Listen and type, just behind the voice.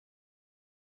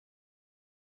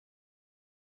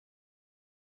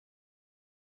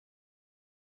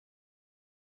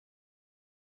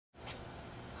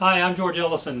Hi, I'm George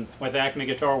Ellison with Acme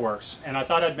Guitar Works, and I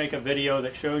thought I'd make a video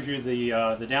that shows you the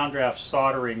downdraft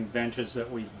soldering benches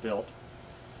that we've built.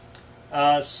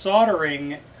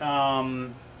 Soldering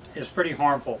is pretty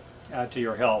harmful to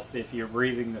your health if you're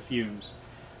breathing the fumes.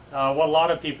 What a lot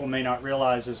of people may not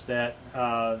realize is that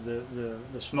the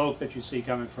smoke that you see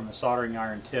coming from a soldering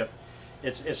iron tip,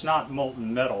 it's not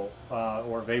molten metal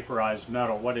or vaporized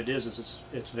metal. What it is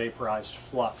it's vaporized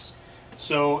flux.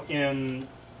 So in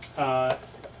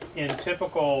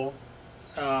typical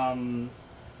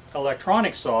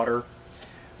electronic solder,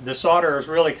 the solder is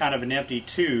really kind of an empty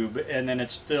tube, and then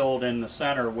it's filled in the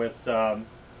center with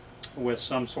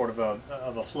some sort of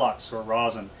a flux or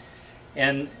rosin.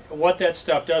 And what that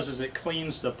stuff does is it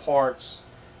cleans the parts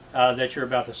that you're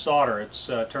about to solder. It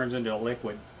turns into a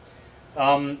liquid.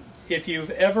 If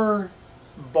you've ever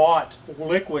bought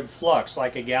liquid flux,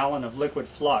 like a gallon of liquid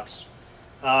flux,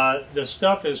 the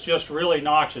stuff is just really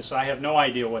noxious. I have no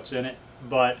idea what's in it,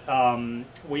 but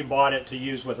we bought it to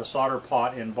use with a solder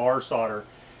pot in bar solder,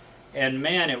 and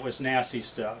man, it was nasty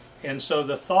stuff. And so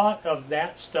the thought of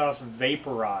that stuff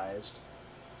vaporized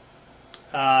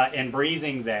and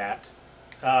breathing that,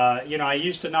 you know, I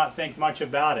used to not think much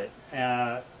about it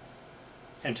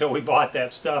until we bought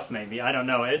that stuff, maybe. I don't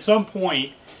know. At some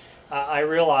point, I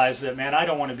realized that, man, I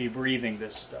don't want to be breathing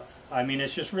this stuff. I mean,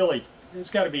 it's just really, it's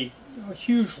got to be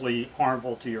hugely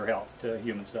harmful to your health, to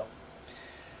human's health.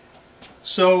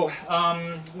 So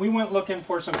we went looking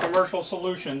for some commercial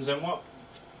solutions, and what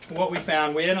we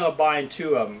found, we ended up buying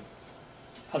two of them.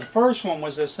 The first one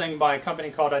was this thing by a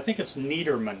company called, I think it's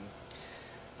Niederman.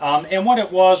 And what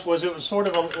it was sort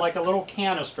of like a little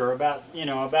canister about, you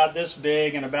know, about this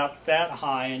big and about that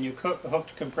high, and you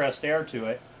hooked compressed air to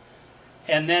it.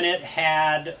 And then it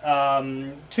had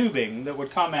tubing that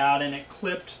would come out, and it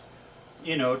clipped,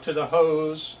 you know, to the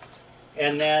hose.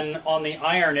 And then on the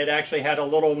iron, it actually had a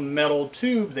little metal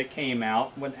tube that came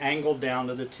out when angled down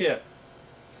to the tip.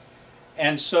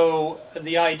 And so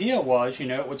the idea was, you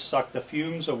know, it would suck the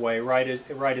fumes away right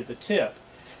at the tip.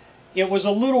 It was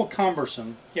a little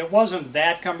cumbersome. It wasn't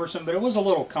that cumbersome, but it was a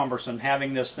little cumbersome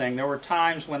having this thing. There were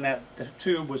times when the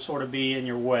tube would sort of be in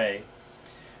your way.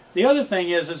 The other thing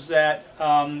is that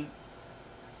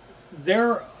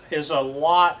there is a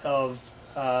lot of,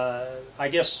 I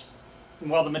guess,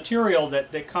 well, the material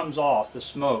that comes off, the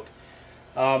smoke,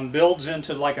 builds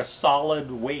into like a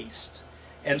solid waste.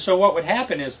 And so what would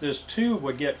happen is this tube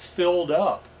would get filled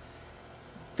up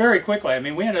very quickly. I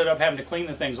mean, we ended up having to clean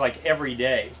the things like every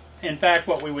day. In fact,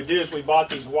 what we would do is we bought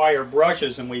these wire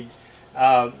brushes, and we'd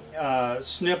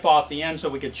snip off the end so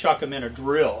we could chuck them in a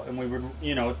drill. And we would,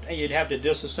 you know, you'd have to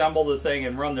disassemble the thing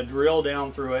and run the drill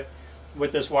down through it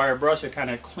with this wire brush to kind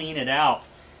of clean it out.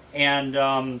 And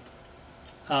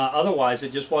otherwise,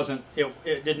 it just wasn't,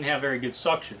 it didn't have very good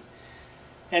suction.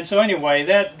 And so anyway,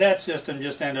 that system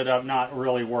just ended up not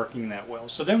really working that well.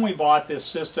 So then we bought this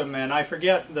system, and I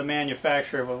forget the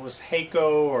manufacturer, if it was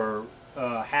Hakko or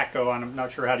Hakko, I'm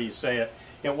not sure how do you say it.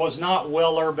 It was not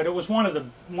Weller, but it was one of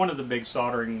the big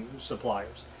soldering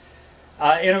suppliers.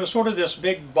 And it was sort of this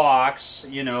big box,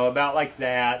 you know, about like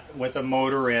that, with a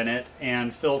motor in it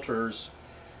and filters.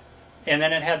 And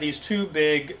then it had these two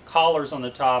big collars on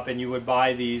the top, and you would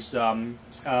buy these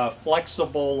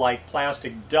flexible, like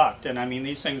plastic duct. And I mean,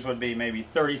 these things would be maybe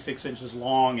 36 inches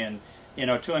long and, you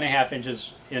know, 2.5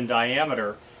 inches in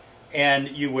diameter. And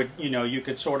you would, you know, you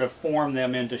could sort of form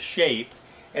them into shape.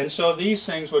 And so these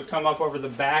things would come up over the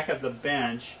back of the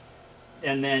bench,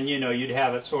 and then, you know, you'd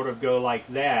have it sort of go like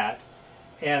that.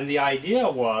 And the idea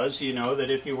was, you know, that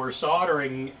if you were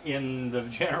soldering in the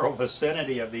general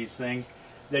vicinity of these things,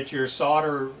 that your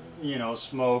solder, you know,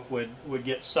 smoke would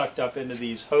get sucked up into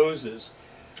these hoses.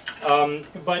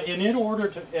 But in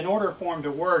order for them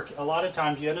to work, a lot of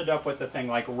times you ended up with the thing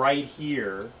like right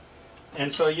here.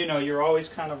 And so, you know, you're always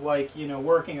kind of like, you know,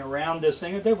 working around this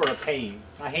thing. They were a pain.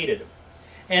 I hated them.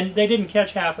 And they didn't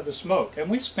catch half of the smoke. And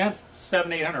we spent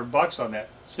 $700-800 on that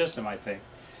system, I think.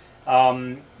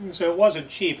 So it wasn't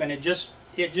cheap, and it just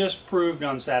proved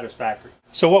unsatisfactory.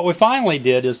 So what we finally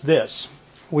did is this.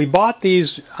 We bought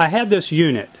these. I had this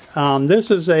unit.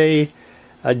 This is a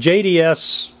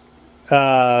JDS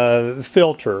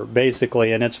filter,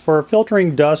 basically, and it's for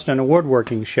filtering dust in a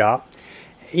woodworking shop.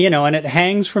 You know, and it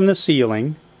hangs from the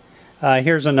ceiling.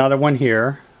 Here's another one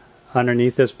here,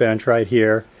 underneath this bench right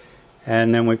here.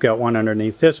 And then we've got one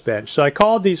underneath this bench. So I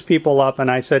called these people up and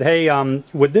I said, hey,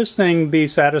 would this thing be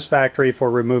satisfactory for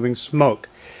removing smoke?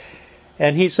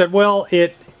 And he said, well,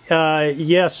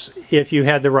 yes, if you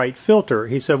had the right filter.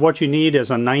 He said, what you need is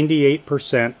a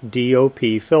 98%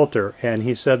 DOP filter. And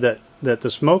he said that the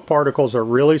smoke particles are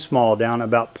really small, down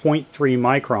about 0.3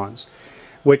 microns.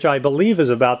 which I believe is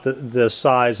about the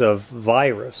size of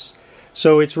virus.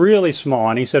 So it's really small,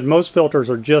 and he said most filters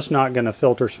are just not going to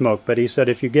filter smoke, but he said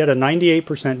if you get a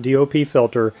 98% DOP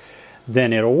filter,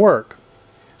 then it'll work.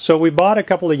 So we bought a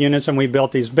couple of units and we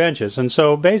built these benches. And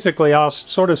so basically I'll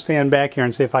sort of stand back here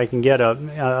and see if I can get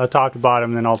a top to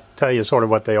bottom, and then I'll tell you sort of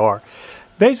what they are.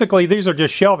 Basically these are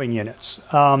just shelving units.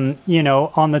 You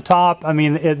know, on the top, I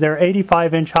mean, they're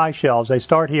 85-inch high shelves. They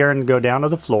start here and go down to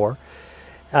the floor.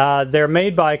 They're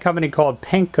made by a company called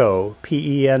Penco,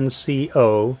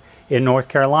 P-E-N-C-O, in North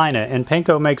Carolina. And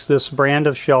Penco makes this brand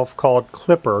of shelf called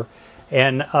Clipper.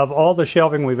 And of all the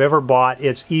shelving we've ever bought,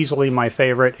 it's easily my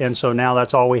favorite, and so now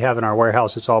that's all we have in our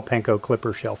warehouse. It's all Penco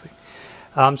Clipper shelving.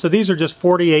 So these are just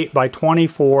 48 by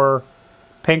 24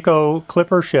 Penco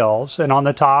Clipper shelves, and on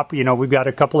the top, you know, we've got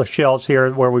a couple of shelves here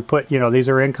where we put, you know, these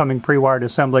are incoming pre-wired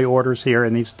assembly orders here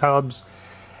in these tubs,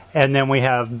 and then we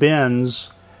have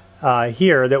bins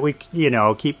here that we, you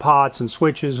know, keep pots and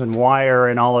switches and wire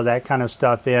and all of that kind of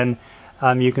stuff in.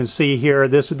 You can see here,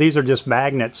 these are just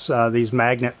magnets, these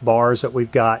magnet bars that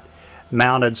we've got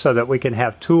mounted so that we can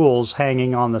have tools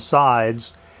hanging on the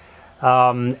sides.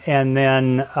 And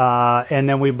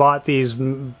then we bought these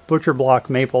butcher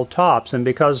block maple tops, and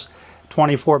because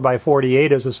 24 by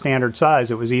 48 is a standard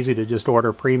size, it was easy to just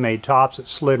order pre-made tops that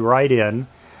slid right in.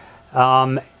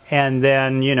 And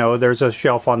then, you know, there's a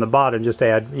shelf on the bottom just to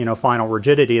add, you know, final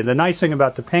rigidity. And the nice thing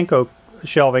about the Penco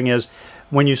shelving is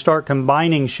when you start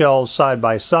combining shelves side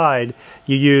by side,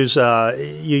 you use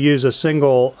a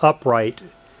single upright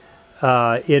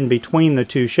in between the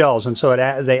two shelves, and so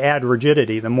they add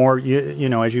rigidity. The more you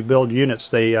know, as you build units,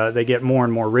 they get more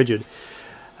and more rigid.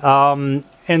 And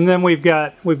then we've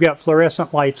got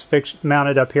fluorescent lights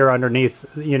mounted up here underneath,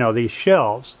 you know, these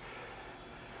shelves.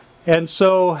 And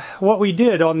so what we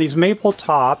did on these maple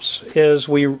tops is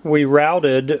we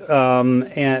routed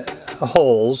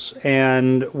holes,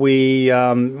 and we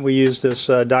used this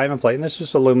diamond plate, and this is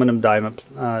just aluminum diamond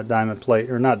plate,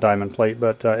 or not diamond plate,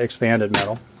 but expanded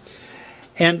metal.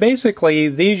 And basically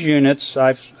these units,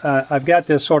 I've got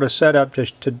this sort of set up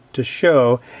to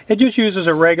show. It just uses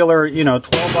a regular, you know,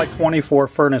 12 by 24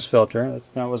 furnace filter.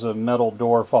 That was a metal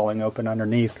door falling open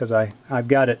underneath because I've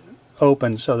got it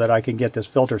open so that I can get this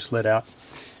filter slid out.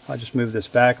 I'll just move this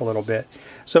back a little bit.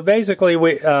 So basically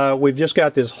we've just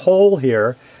got this hole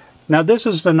here. Now this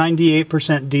is the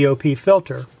 98% DOP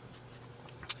filter.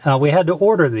 We had to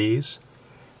order these,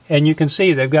 and you can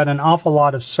see they've got an awful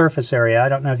lot of surface area. I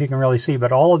don't know if you can really see,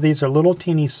 but all of these are little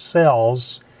teeny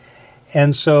cells,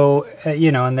 and so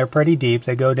you know, and they're pretty deep.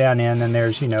 They go down in, and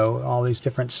there's, you know, all these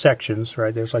different sections,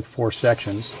 right? There's like 4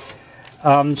 sections.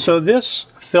 So this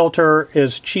filter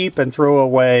is cheap and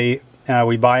throwaway.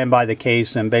 We buy them by the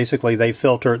case, and basically they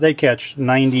catch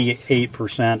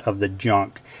 98% of the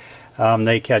junk.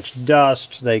 They catch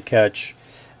dust, they catch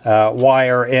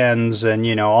wire ends, and,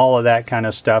 you know, all of that kind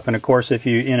of stuff. And of course, if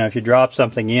you drop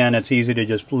something in, it's easy to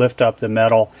just lift up the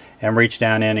metal and reach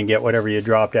down in and get whatever you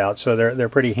dropped out. So they're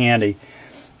pretty handy.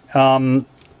 And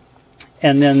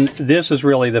then this is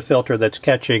really the filter that's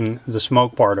catching the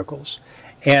smoke particles.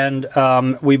 And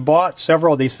we bought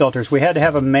several of these filters. We had to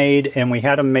have them made, and we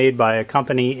had them made by a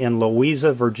company in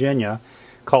Louisa, Virginia,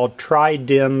 called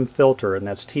Tri-Dim Filter, and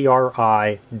that's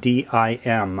T-R-I-D-I-M,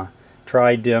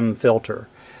 Tri-Dim Filter,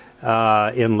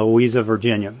 in Louisa,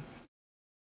 Virginia.